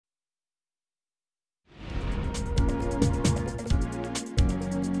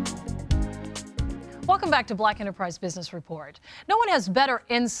Welcome back to Black Enterprise Business Report. No one has better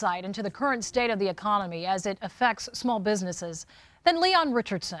insight into the current state of the economy as it affects small businesses than Leon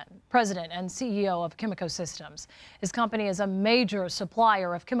Richardson, president and CEO of Chemico Systems. His company is a major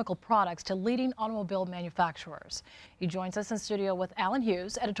supplier of chemical products to leading automobile manufacturers. He joins us in studio with Alan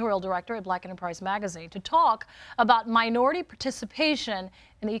Hughes, editorial director at Black Enterprise Magazine, to talk about minority participation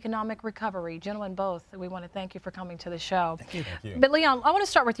in the economic recovery. Gentlemen, both, we want to thank you for coming to the show. Thank you. Thank you. But Leon, I want to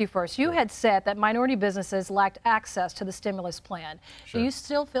start with you first. You had said that minority businesses lacked access to the stimulus plan. Sure. Do you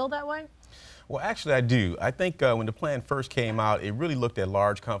still feel that way? Well, actually, I do. I think when the plan first came out, it really looked at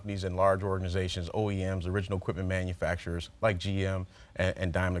large companies and large organizations, OEMs, original equipment manufacturers like GM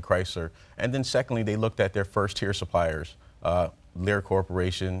and Daimler Chrysler. And then secondly, they looked at their first-tier suppliers, Lear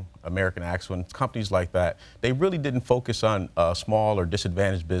Corporation, American Axle, companies like that. They really didn't focus on small or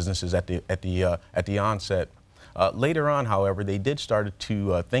disadvantaged businesses at the onset. Later on, however, they did start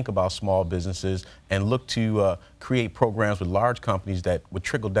to think about small businesses and look to create programs with large companies that would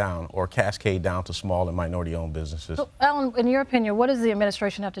trickle down or cascade down to small and minority-owned businesses. So, Alan, in your opinion, what does the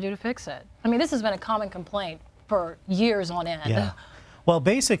administration have to do to fix it? I mean, this has been a common complaint for years on end. Yeah. Well,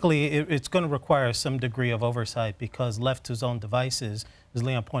 basically, it's going to require some degree of oversight because left to its own devices, as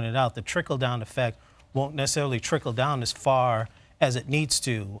Leon pointed out, the trickle-down effect won't necessarily trickle down as far as it needs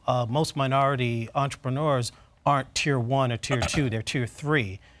to. Most minority entrepreneurs aren't tier 1 or tier 2, they're tier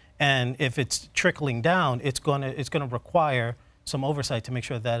 3. And if it's trickling down, it's going to require some oversight to make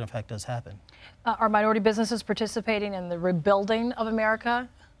sure that in fact does happen. Are minority businesses participating in the rebuilding of America?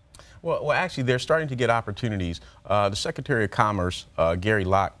 Well, actually, they're starting to get opportunities. The Secretary of Commerce, Gary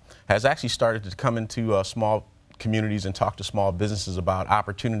Locke, has actually started to come into small communities and talk to small businesses about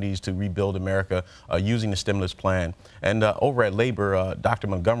opportunities to rebuild America using the stimulus plan. And over at Labor, Dr.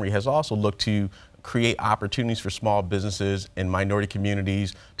 Montgomery has also looked to create opportunities for small businesses in minority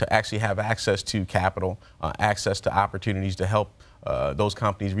communities to actually have access to capital, access to opportunities to help those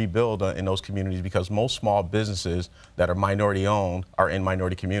companies rebuild in those communities, because most small businesses that are minority owned are in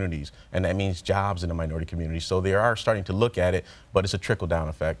minority communities, and that means jobs in the minority community. So they are starting to look at it, but it's a trickle-down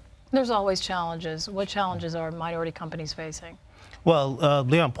effect. There's always challenges. What challenges are minority companies facing? Well,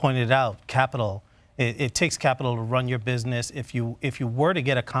 Leon pointed out capital. It takes capital to run your business. If you were to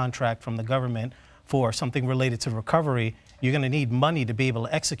get a contract from the government for something related to recovery, you're going to need money to be able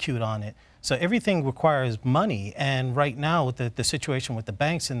to execute on it. So everything requires money, and right now with the situation with the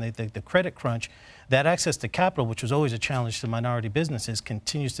banks and the credit crunch, that access to capital, which was always a challenge to minority businesses,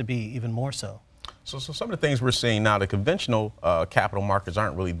 continues to be even more so. So some of the things we're seeing now, the conventional capital markets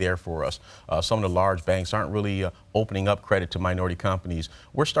aren't really there for us. Some of the large banks aren't really opening up credit to minority companies.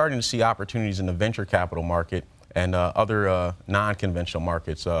 We're starting to see opportunities in the venture capital market and other non-conventional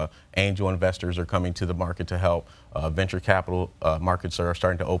markets. Angel investors are coming to the market to help. Venture capital markets are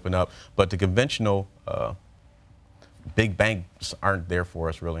starting to open up, but the conventional big banks aren't there for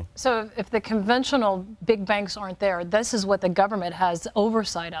us, really. So if the conventional big banks aren't there, this is what the government has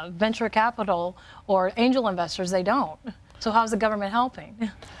oversight of. Venture capital or angel investors, they don't. So how's the government helping?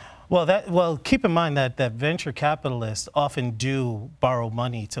 Well, keep in mind that venture capitalists often do borrow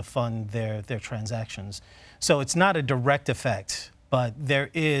money to fund their transactions. So it's not a direct effect, but there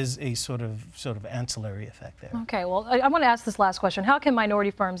is a sort of ancillary effect there. Okay, well, I want to ask this last question. How can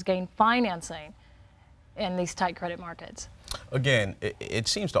minority firms gain financing in these tight credit markets? Again, it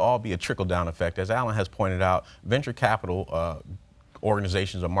seems to all be a trickle-down effect. As Alan has pointed out, venture capital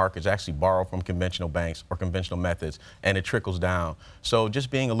organizations or markets actually borrow from conventional banks or conventional methods, and it trickles down. So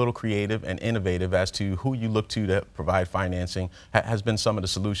just being a little creative and innovative as to who you look to provide financing has been some of the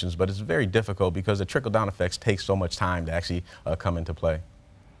solutions, but it's very difficult because the trickle-down effects take so much time to actually come into play.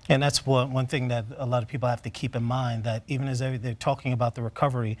 And that's one thing that a lot of people have to keep in mind, that even as they're talking about the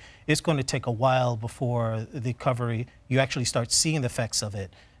recovery, it's going to take a while before the recovery, you actually start seeing the effects of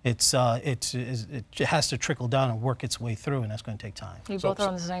it. It has to trickle down and work its way through, and that's going to take time. You both are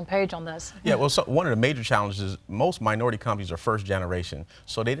on the same page on this. Yeah, well, one of the major challenges is most minority companies are first generation,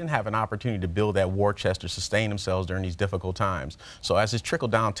 so they didn't have an opportunity to build that war chest to sustain themselves during these difficult times. So as this trickle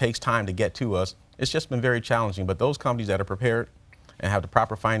down takes time to get to us, it's just been very challenging. But those companies that are prepared and have the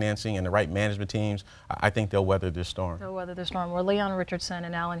proper financing and the right management teams, I think they'll weather this storm. They'll weather the storm. We're Leon Richardson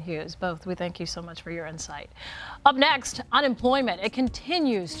and Alan Hughes. Both, we thank you so much for your insight. Up next, unemployment. It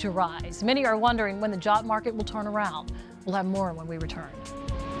continues to rise. Many are wondering when the job market will turn around. We'll have more when we return.